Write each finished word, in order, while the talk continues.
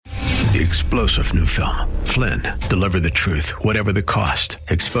The explosive new film, Flynn, deliver the truth, whatever the cost,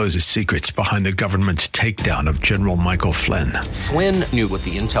 exposes secrets behind the government's takedown of General Michael Flynn. Flynn knew what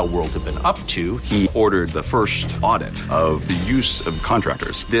the intel world had been up to. He ordered the first audit of the use of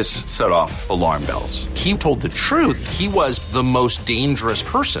contractors. This set off alarm bells. He told the truth. He was the most dangerous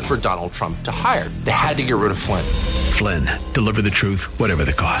person for Donald Trump to hire. They had to get rid of Flynn. Flynn, deliver the truth, whatever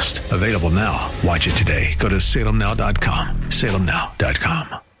the cost. Available now. Watch it today. Go to salemnow.com.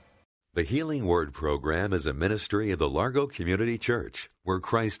 salemnow.com. The Healing Word program is a ministry of the Largo Community Church, where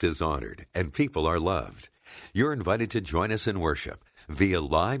Christ is honored and people are loved. You're invited to join us in worship via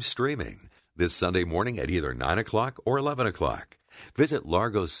live streaming this Sunday morning at either 9 o'clock or 11 o'clock. Visit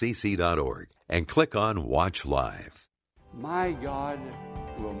largocc.org and click on Watch Live. My God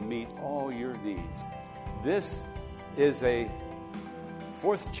will meet all your needs. This is a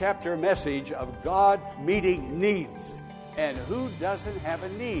fourth chapter message of God meeting needs. And who doesn't have a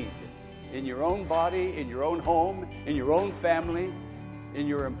need? In your own body, in your own home, in your own family, in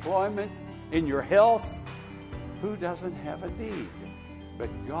your employment, in your health. Who doesn't have a need? But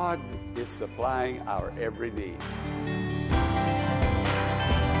God is supplying our every need.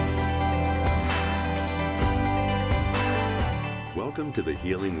 Welcome to the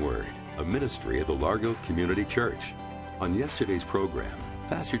Healing Word, a ministry of the Largo Community Church. On yesterday's program,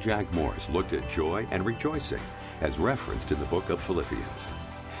 Pastor Jack Morris looked at joy and rejoicing as referenced in the book of Philippians.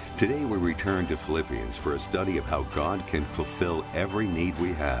 Today we return to Philippians for a study of how God can fulfill every need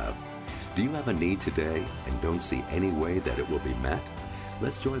we have. Do you have a need today and don't see any way that it will be met?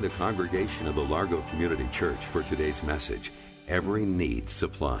 Let's join the congregation of the Largo Community Church for today's message, Every Need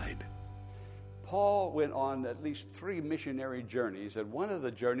Supplied. Paul went on at least 3 missionary journeys, and one of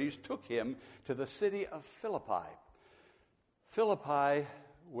the journeys took him to the city of Philippi. Philippi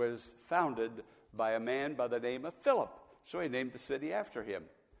was founded by a man by the name of Philip, so he named the city after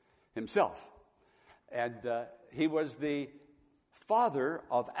himself. And he was the father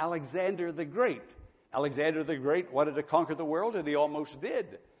of Alexander the Great. Alexander the Great wanted to conquer the world, and he almost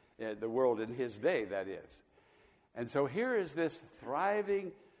did. The world in his day, that is. And so here is this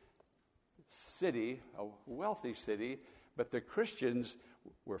thriving city, a wealthy city, but the Christians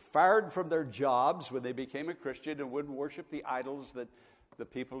were fired from their jobs when they became a Christian and wouldn't worship the idols that the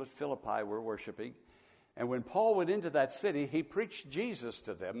people at Philippi were worshiping. And when Paul went into that city, he preached Jesus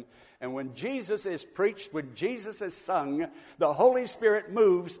to them. And when Jesus is preached, when Jesus is sung, the Holy Spirit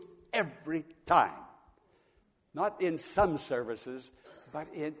moves every time. Not in some services, but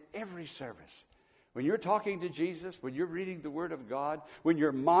in every service. When you're talking to Jesus, when you're reading the Word of God, when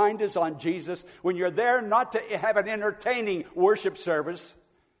your mind is on Jesus, when you're there not to have an entertaining worship service,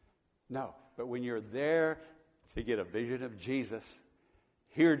 no, but when you're there to get a vision of Jesus,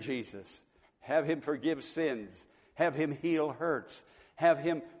 hear Jesus, have Him forgive sins, have Him heal hurts, have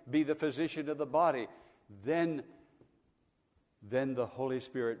Him be the physician of the body, then the Holy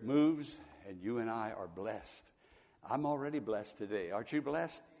Spirit moves and you and I are blessed. I'm already blessed today. Aren't you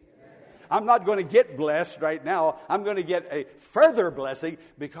blessed? I'm not going to get blessed right now. I'm going to get a further blessing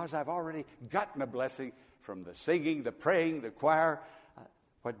because I've already gotten a blessing from the singing, the praying, the choir.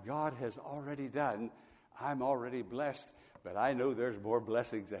 What God has already done, I'm already blessed, but I know there's more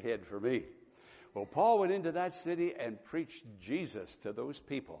blessings ahead for me. Well, Paul went into that city and preached Jesus to those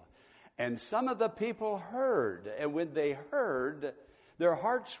people. And some of the people heard, and when they heard, their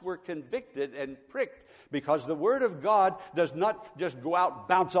hearts were convicted and pricked, because the Word of God does not just go out,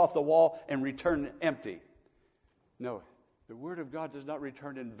 bounce off the wall, and return empty. No, the Word of God does not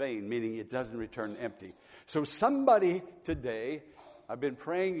return in vain, meaning it doesn't return empty. So somebody today, I've been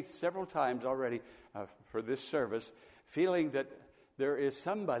praying several times already for this service, feeling that there is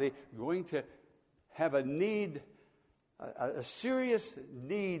somebody going to have a need, a serious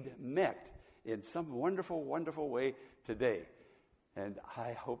need met in some wonderful, wonderful way today. And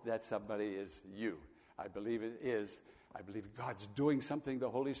I hope that somebody is you. I believe it is. I believe God's doing something. The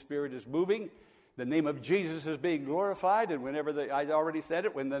Holy Spirit is moving. The name of Jesus is being glorified. And I already said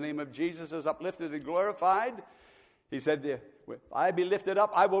it, when the name of Jesus is uplifted and glorified, He said, if I be lifted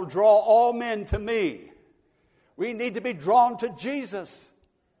up, I will draw all men to me. We need to be drawn to Jesus.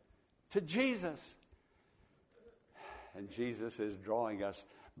 To Jesus. And Jesus is drawing us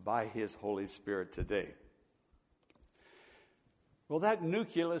by His Holy Spirit today. Well, that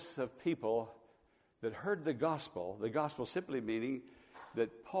nucleus of people that heard the gospel simply meaning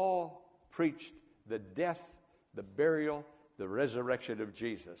that Paul preached the death, the burial, the resurrection of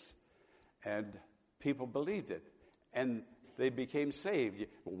Jesus. And people believed it. And they became saved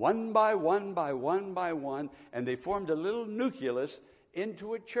one by one by one by one. And they formed a little nucleus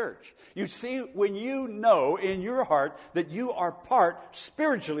into a church. You see, when you know in your heart that you are part,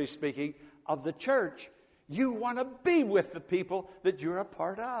 spiritually speaking, of the church, you want to be with the people that you're a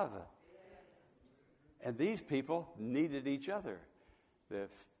part of. And these people needed each other. The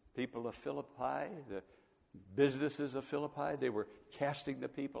people of Philippi, the businesses of Philippi, they were casting the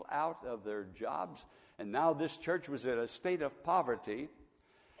people out of their jobs. And now this church was in a state of poverty.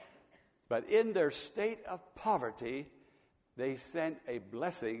 But in their state of poverty, they sent a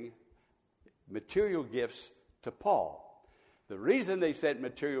blessing, material gifts to Paul. The reason they sent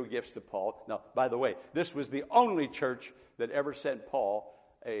material gifts to Paul, now, by the way, this was the only church that ever sent Paul,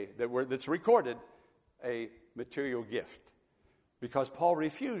 that's recorded, a material gift. Because Paul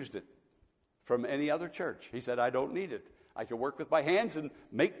refused it from any other church. He said, I don't need it. I can work with my hands and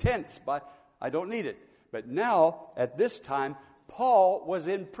make tents, but I don't need it. But now, at this time, Paul was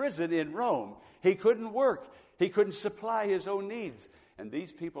in prison in Rome. He couldn't work. He couldn't supply his own needs. And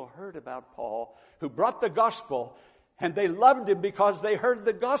these people heard about Paul, who brought the gospel, and they loved him because they heard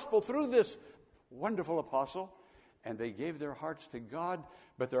the gospel through this wonderful apostle. And they gave their hearts to God,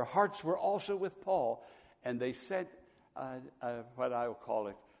 but their hearts were also with Paul. And they sent what I will call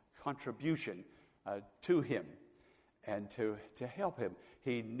a contribution to him and to help him.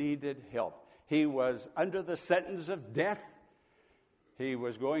 He needed help. He was under the sentence of death. He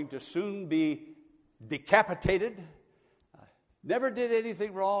was going to soon be decapitated. Never did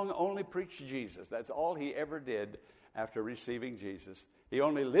anything wrong, only preached Jesus. That's all he ever did after receiving Jesus. He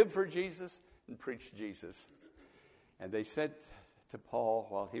only lived for Jesus and preached Jesus. And they sent to Paul,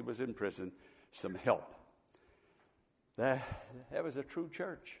 while he was in prison, some help. That was a true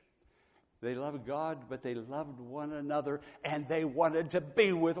church. They loved God, but they loved one another, and they wanted to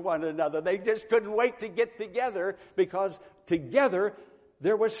be with one another. They just couldn't wait to get together, because together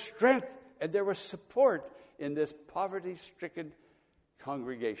there was strength and there was support in this poverty-stricken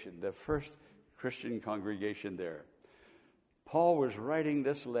congregation, the first Christian congregation there. Paul was writing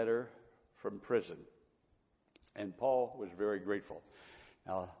this letter from prison, and Paul was very grateful.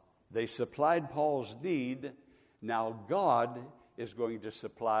 Now, they supplied Paul's need. Now God is going to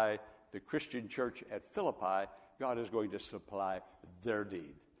supply the Christian church at Philippi. God is going to supply their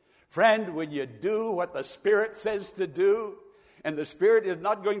need. Friend, when you do what the Spirit says to do, and the Spirit is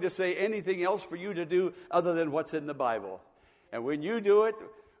not going to say anything else for you to do other than what's in the Bible. And when you do it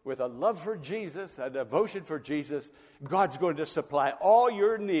with a love for Jesus, a devotion for Jesus, God's going to supply all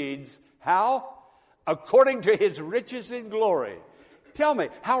your needs. How? According to his riches in glory. Tell me,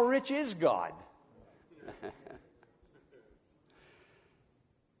 how rich is God?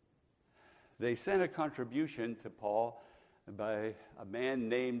 They sent a contribution to Paul by a man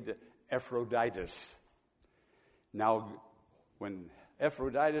named Epaphroditus. Now, when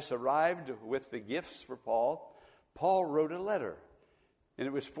Epaphroditus arrived with the gifts for Paul, Paul wrote a letter. And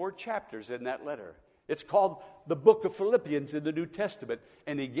it was 4 chapters in that letter. It's called the book of Philippians in the New Testament.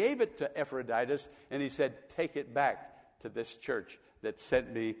 And he gave it to Epaphroditus, and he said, take it back to this church that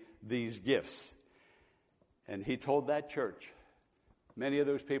sent me these gifts. And he told that church, many of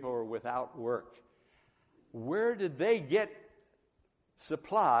those people were without work. Where did they get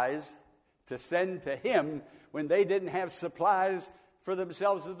supplies to send to him when they didn't have supplies for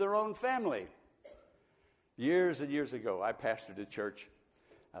themselves and their own family? Years and years ago, I pastored a church.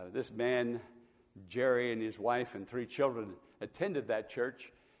 This man, Jerry, and his wife and 3 children attended that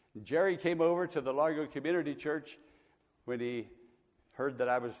church. Jerry came over to the Largo Community Church when he heard that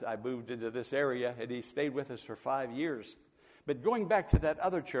I moved into this area, and he stayed with us for 5 years. But going back to that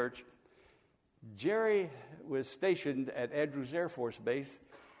other church, Jerry was stationed at Andrews Air Force Base,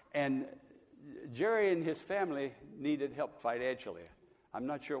 and Jerry and his family needed help financially. I'm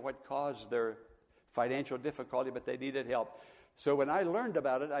not sure what caused their financial difficulty, but they needed help. So when I learned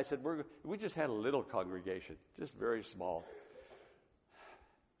about it, I said, we just had a little congregation, just very small.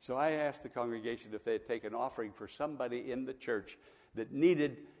 So I asked the congregation if they'd take an offering for somebody in the church that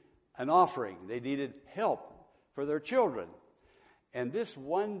needed an offering. They needed help for their children. And this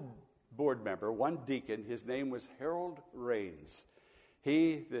one board member, one deacon, his name was Harold Raines.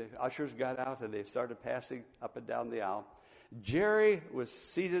 The ushers got out and they started passing up and down the aisle. Jerry was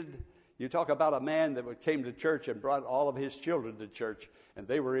seated. You talk about a man that came to church and brought all of his children to church, and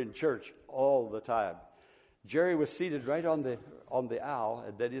they were in church all the time. Jerry was seated right on the aisle,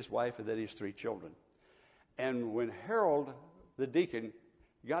 and then his wife, and then his 3 children. And when Harold, the deacon,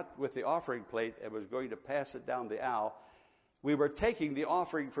 got with the offering plate and was going to pass it down the aisle, we were taking the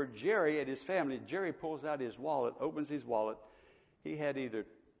offering for Jerry and his family. Jerry pulls out his wallet, opens his wallet. He had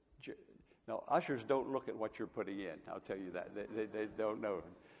no, ushers don't look at what you're putting in. I'll tell you that. They don't know.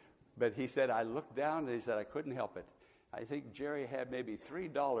 But he said, I looked down, and he said, I couldn't help it. I think Jerry had maybe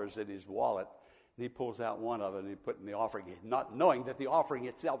 $3 in his wallet, and he pulls out one of it and he put it in the offering, not knowing that the offering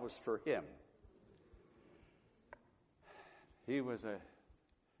itself was for him. He was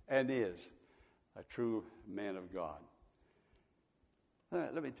and is a true man of God.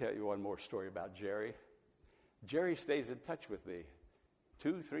 Let me tell you one more story about Jerry. Jerry stays in touch with me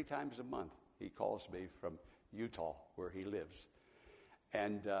 2-3 times a month. He calls me from Utah, where he lives.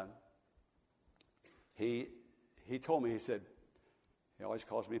 And he told me, he said, he always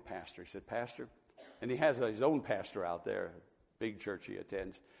calls me pastor. He said, Pastor, and he has his own pastor out there, big church he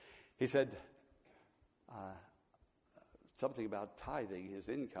attends. He said, something about tithing his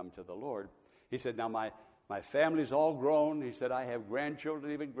income to the Lord. He said, now my family's all grown. He said, I have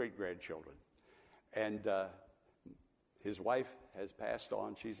grandchildren, even great-grandchildren. And his wife has passed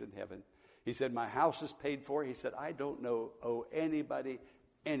on. She's in heaven. He said, my house is paid for. He said, I don't owe anybody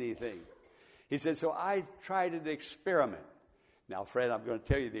anything. He said, so I tried an experiment. Now, Fred, I'm going to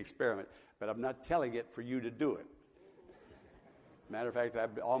tell you the experiment, but I'm not telling it for you to do it. Matter of fact,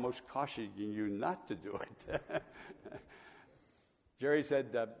 I'm almost cautioning you not to do it. Jerry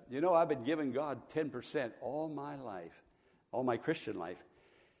said, I've been giving God 10% all my life, all my Christian life,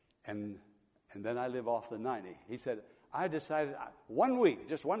 and then I live off the 90. He said, I decided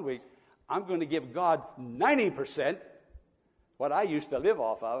just 1 week, I'm going to give God 90%, what I used to live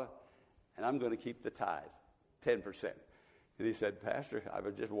off of, and I'm going to keep the tithe, 10%. And he said, Pastor, I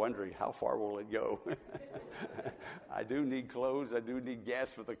was just wondering, how far will it go? I do need clothes. I do need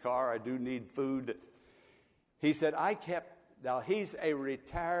gas for the car. I do need food. He said, now he's a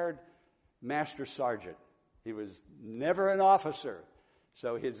retired master sergeant. He was never an officer,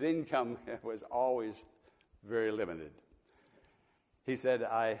 so his income was always very limited. He said,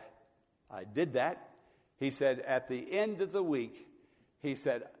 I did that. He said, at the end of the week, he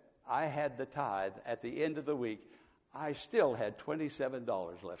said, I had the tithe. At the end of the week, I still had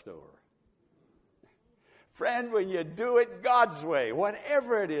 $27 left over. Friend, when you do it God's way,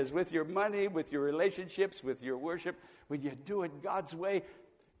 whatever it is, with your money, with your relationships, with your worship, when you do it God's way,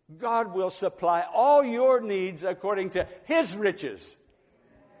 God will supply all your needs according to His riches.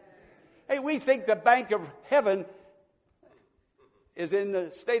 Hey, we think the Bank of Heaven is in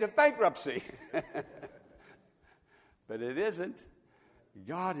the state of bankruptcy. But it isn't.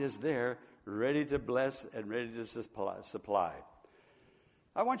 God is there, ready to bless and ready to supply.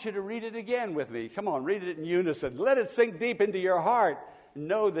 I want you to read it again with me. Come on, read it in unison. Let it sink deep into your heart.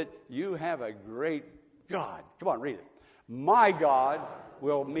 Know that you have a great God. Come on, read it. My God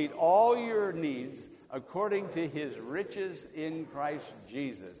will meet all your needs according to His riches in Christ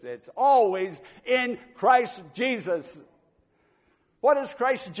Jesus. It's always in Christ Jesus. What is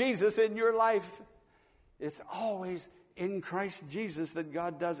Christ Jesus in your life? It's always in Christ Jesus that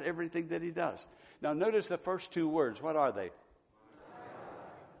God does everything that He does. Now notice the first two words. What are they?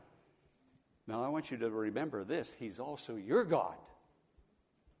 Now I want you to remember this. He's also your God.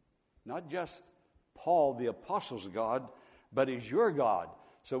 Not just Paul the Apostle's God, but He's your God.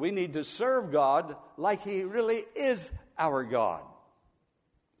 So we need to serve God like He really is our God.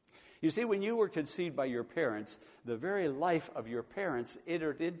 You see, when you were conceived by your parents, the very life of your parents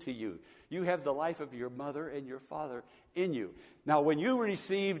entered into you. You have the life of your mother and your father in you. Now, when you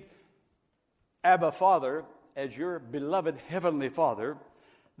received Abba Father as your beloved Heavenly Father,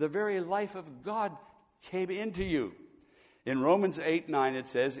 the very life of God came into you. In Romans 8:9 it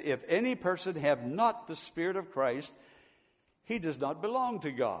says, if any person have not the Spirit of Christ, he does not belong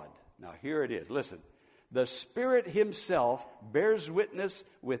to God. Now here it is. Listen. The Spirit Himself bears witness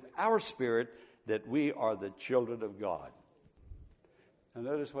with our spirit that we are the children of God. Now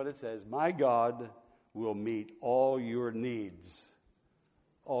notice what it says. My God will meet all your needs.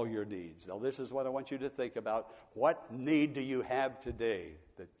 All your needs. Now this is what I want you to think about. What need do you have today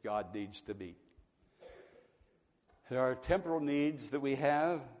that God needs to meet? There are temporal needs that we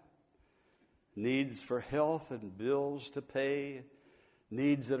have. Needs for health and bills to pay.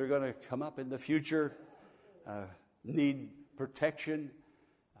 Needs that are going to come up in the future. Need protection.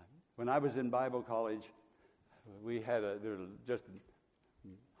 When I was in Bible college, we had there were just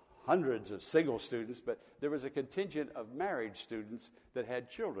hundreds of single students, but there was a contingent of married students that had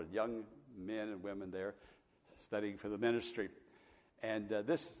children, young men and women there studying for the ministry. And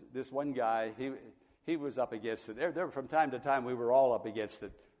this one guy, he was up against it. There from time to time, we were all up against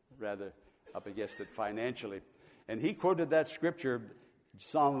it, rather up against it financially. And he quoted that scripture,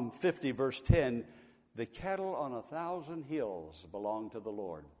 Psalm 50, verse 10, the cattle on 1,000 hills belong to the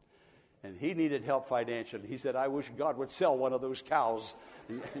Lord. And he needed help financially. He said, I wish God would sell one of those cows.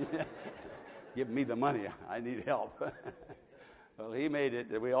 Give me the money. I need help. Well, he made it,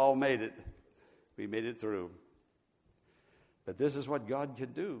 and we all made it. We made it through. But this is what God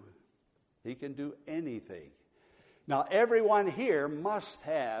can do. He can do anything. Now, everyone here must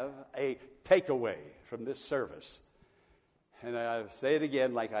have a takeaway from this service. And I say it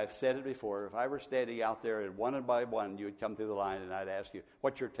again like I've said it before. If I were standing out there and one by one you would come through the line and I'd ask you,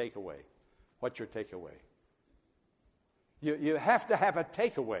 what's your takeaway? What's your takeaway? You have to have a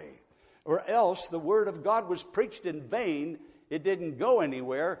takeaway, or else the Word of God was preached in vain. It didn't go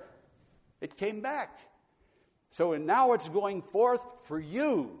anywhere. It came back. So now it's going forth for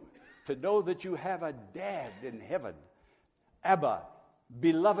you to know that you have a dad in heaven. Abba,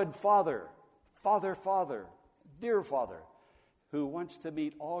 beloved Father, Father, dear Father, who wants to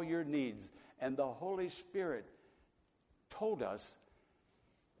meet all your needs. And the Holy Spirit told us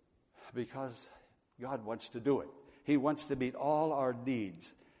because God wants to do it. He wants to meet all our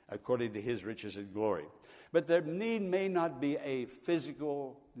needs according to His riches and glory. But the need may not be a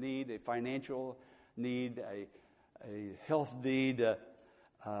physical need, a financial need, a health need. It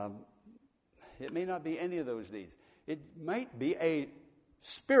may not be any of those needs. It might be a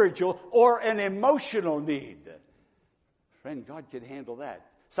spiritual or an emotional need. Friend, God can handle that.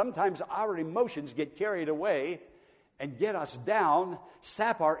 Sometimes our emotions get carried away and get us down,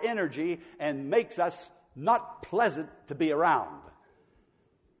 sap our energy, and makes us not pleasant to be around.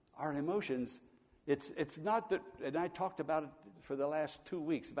 Our emotions, it's not that, and I talked about it for the last 2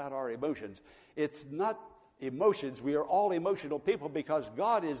 weeks, about our emotions. It's not emotions. We are all emotional people because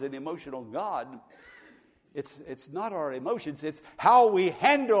God is an emotional God. It's not our emotions. It's how we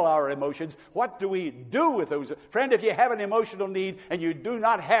handle our emotions. What do we do with those? Friend, if you have an emotional need and you do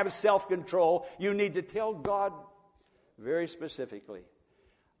not have self-control, you need to tell God very specifically,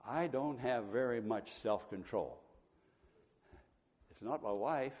 I don't have very much self-control. It's not my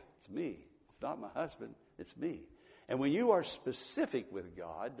wife, it's me. It's not my husband, it's me. And when you are specific with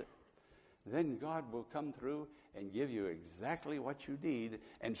God, then God will come through and give you exactly what you need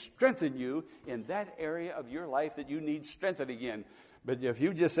and strengthen you in that area of your life that you need strengthening in. But if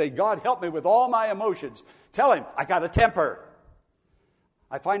you just say, God, help me with all my emotions, tell Him, I got a temper.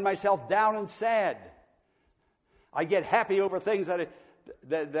 I find myself down and sad. I get happy over things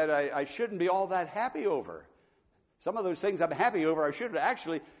that I shouldn't be all that happy over. Some of those things I'm happy over, I should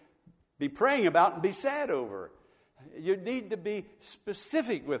actually be praying about and be sad over. You need to be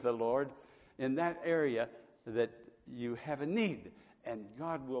specific with the Lord in that area that you have a need. And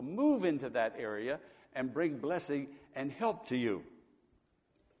God will move into that area and bring blessing and help to you.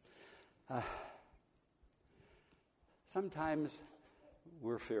 Sometimes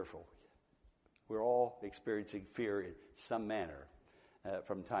we're fearful. We're all experiencing fear in some manner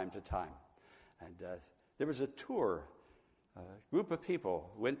from time to time. And there was a tour. A group of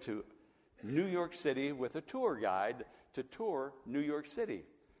people went to New York City with a tour guide to tour New York City.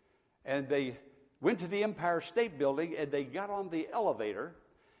 And they went to the Empire State Building, and they got on the elevator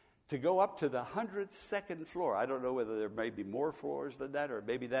to go up to the 102nd floor. I don't know whether there may be more floors than that, or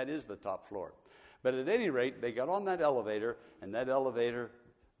maybe that is the top floor. But at any rate, they got on that elevator, and that elevator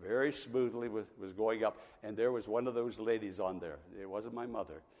very smoothly was going up, and there was one of those ladies on there. It wasn't my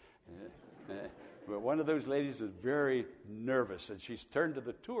mother. But one of those ladies was very nervous, and she turned to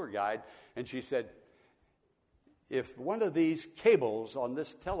the tour guide, and she said, if one of these cables on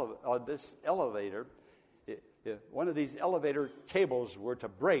this elevator, if one of these elevator cables were to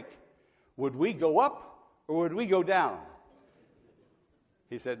break, would we go up or would we go down?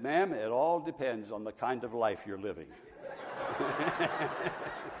 He said, ma'am, it all depends on the kind of life you're living.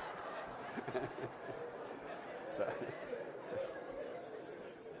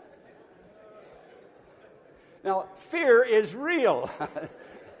 Now, fear is real.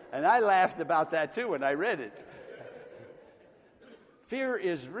 And I laughed about that too when I read it. Fear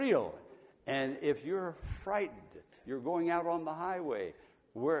is real. And if you're frightened, you're going out on the highway,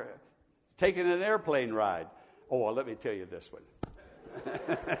 we're taking an airplane ride. Oh, well, let me tell you this one.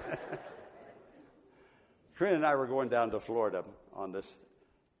 Corinne and I were going down to Florida on this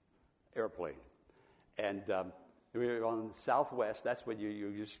airplane. And we were on Southwest. That's when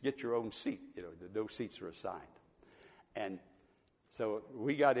you just get your own seat. You know, no seats are assigned. And so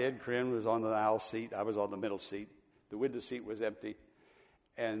we got in. Corinne was on the aisle seat. I was on the middle seat. The window seat was empty.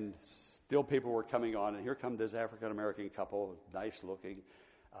 And still people were coming on. And here come this African-American couple, nice looking,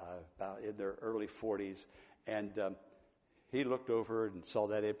 about in their early 40s. And he looked over and saw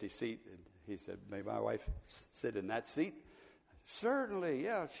that empty seat. And he said, may my wife sit in that seat? Certainly,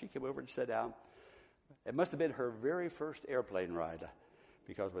 yeah. She came over and sat down. It must have been her very first airplane ride,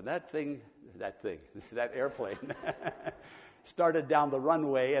 because when that airplane started down the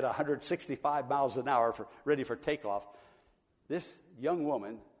runway at 165 miles an hour, ready for takeoff, this young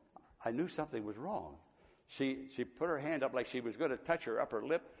woman, I knew something was wrong. she put her hand up like she was going to touch her upper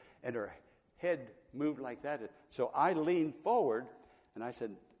lip, and her head moved like that. So I leaned forward, and I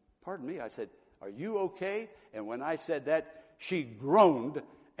said, pardon me, I said, are you okay? And when I said that, she groaned,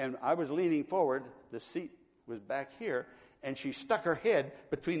 and I was leaning forward. The seat was back here, and she stuck her head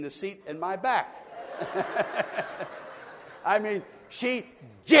between the seat and my back. I mean, she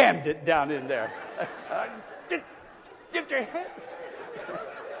jammed it down in there. Get your head.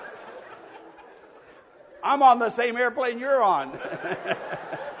 I'm on the same airplane you're on.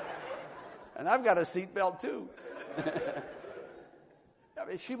 And I've got a seatbelt too. I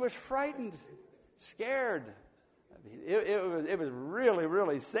mean, she was frightened, scared. I mean, it was really,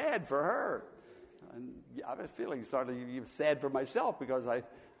 really sad for her. And I was feeling starting sad for myself because I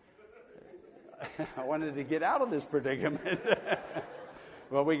wanted to get out of this predicament.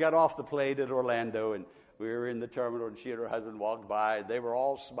 Well, we got off the plane at Orlando, and we were in the terminal, and she and her husband walked by. They were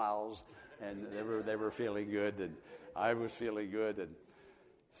all smiles, and they were feeling good, and I was feeling good. And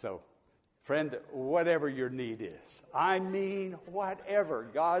so, friend, whatever your need is, I mean whatever,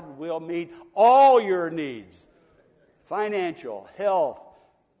 God will meet all your needs. Financial, health,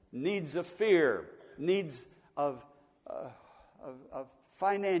 needs of fear, needs of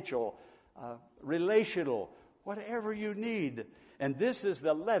financial, relational, whatever you need. And this is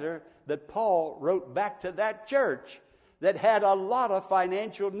the letter that Paul wrote back to that church that had a lot of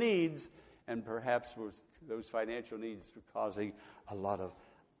financial needs, and perhaps those financial needs were causing a lot of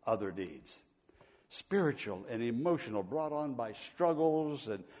other needs. Spiritual and emotional, brought on by struggles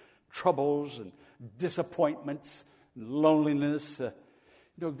and troubles and disappointments, and loneliness.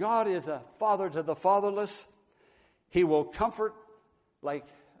 God is a father to the fatherless. He will comfort like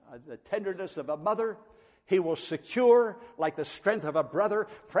the tenderness of a mother. He will secure like the strength of a brother.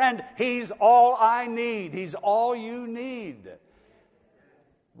 Friend, He's all I need. He's all you need.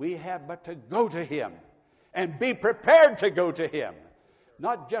 We have but to go to Him and be prepared to go to Him.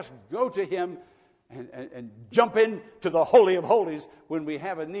 Not just go to Him and jump into the Holy of Holies when we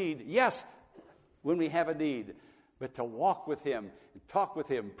have a need. Yes, when we have a need. But to walk with Him, talk with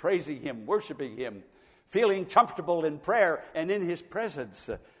Him, praising Him, worshiping Him, feeling comfortable in prayer and in His presence,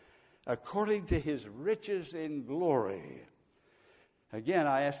 according to His riches in glory. Again,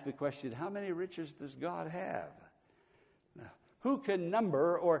 I ask the question, how many riches does God have? Now, who can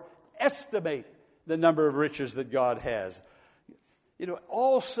number or estimate the number of riches that God has?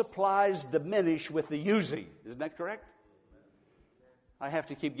 All supplies diminish with the using. Isn't that correct? I have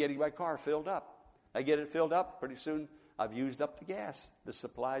to keep getting my car filled up. I get it filled up, pretty soon I've used up the gas, the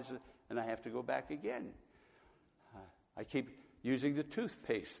supplies, and I have to go back again. I keep using the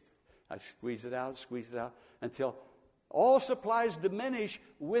toothpaste. I squeeze it out, until all supplies diminish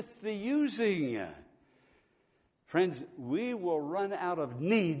with the using. Friends, we will run out of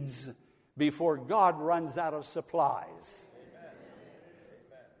needs before God runs out of supplies.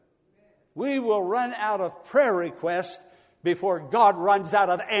 We will run out of prayer requests before God runs out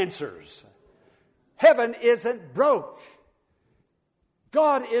of answers. Heaven isn't broke.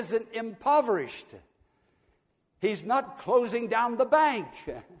 God isn't impoverished. He's not closing down the bank.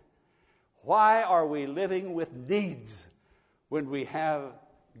 Why are we living with needs when we have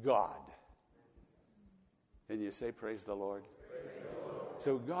God? Can you say, praise the Lord? Praise the Lord.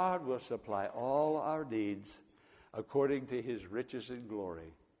 So God will supply all our needs according to His riches and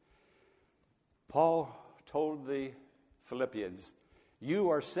glory. Paul told the Philippians, you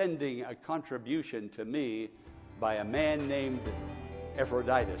are sending a contribution to me by a man named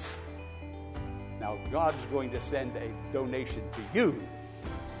Epaphroditus. Now God's going to send a donation to you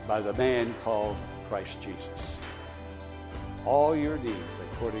by the man called Christ Jesus. All your needs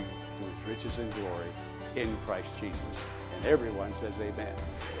according to His riches and glory in Christ Jesus. And everyone says amen.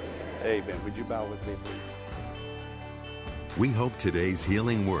 Amen. Would you bow with me, please? We hope today's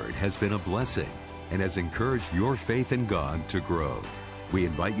healing word has been a blessing and has encouraged your faith in God to grow. We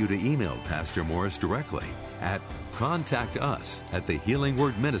invite you to email Pastor Morris directly at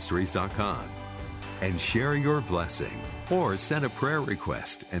contactus@thehealingwordministries.com and share your blessing, or send a prayer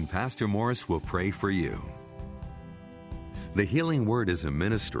request and Pastor Morris will pray for you. The Healing Word is a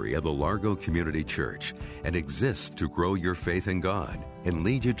ministry of the Largo Community Church and exists to grow your faith in God and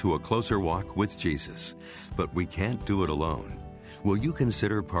lead you to a closer walk with Jesus. But we can't do it alone. Will you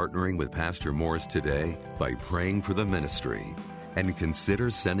consider partnering with Pastor Morris today by praying for the ministry? And consider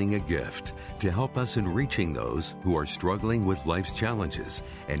sending a gift to help us in reaching those who are struggling with life's challenges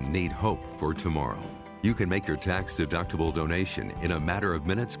and need hope for tomorrow. You can make your tax-deductible donation in a matter of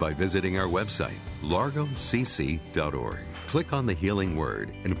minutes by visiting our website, largocc.org. Click on the Healing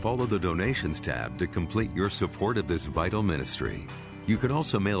Word and follow the Donations tab to complete your support of this vital ministry. You can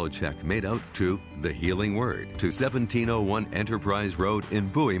also mail a check made out to The Healing Word to 1701 Enterprise Road in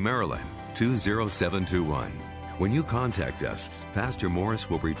Bowie, Maryland, 20721. When you contact us, Pastor Morris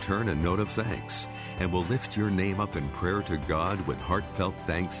will return a note of thanks and will lift your name up in prayer to God with heartfelt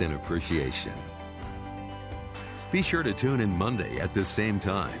thanks and appreciation. Be sure to tune in Monday at the same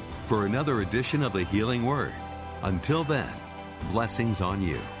time for another edition of The Healing Word. Until then, blessings on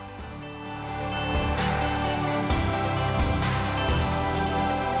you.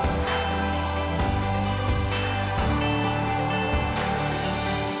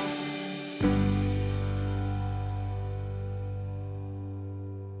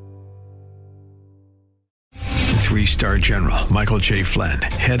 Three-star General Michael J. Flynn,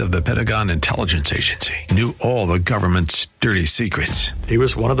 head of the Pentagon Intelligence Agency, knew all the government's dirty secrets. He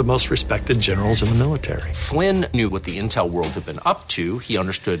was one of the most respected generals in the military. Flynn knew what the intel world had been up to. He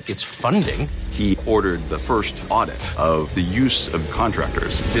understood its funding. He ordered the first audit of the use of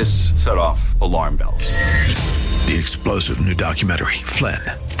contractors. This set off alarm bells. The explosive new documentary, Flynn,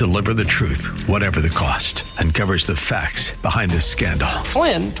 Deliver the Truth, Whatever the Cost, uncovers the facts behind this scandal.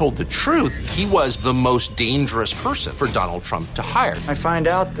 Flynn told the truth. He was the most dangerous person for Donald Trump to hire. I find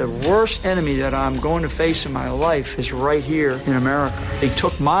out the worst enemy that I'm going to face in my life is right here in America. They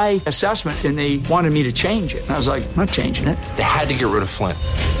took my assessment and they wanted me to change it. And I was like, I'm not changing it. They had to get rid of Flynn.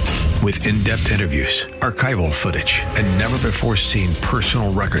 With in-depth interviews, archival footage, and never-before-seen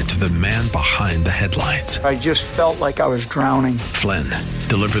personal records of the man behind the headlines. I just felt like I was drowning. Flynn,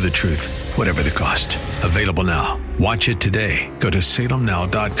 Deliver the Truth, Whatever the Cost. Available now. Watch it today. Go to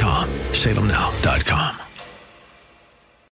salemnow.com. salemnow.com.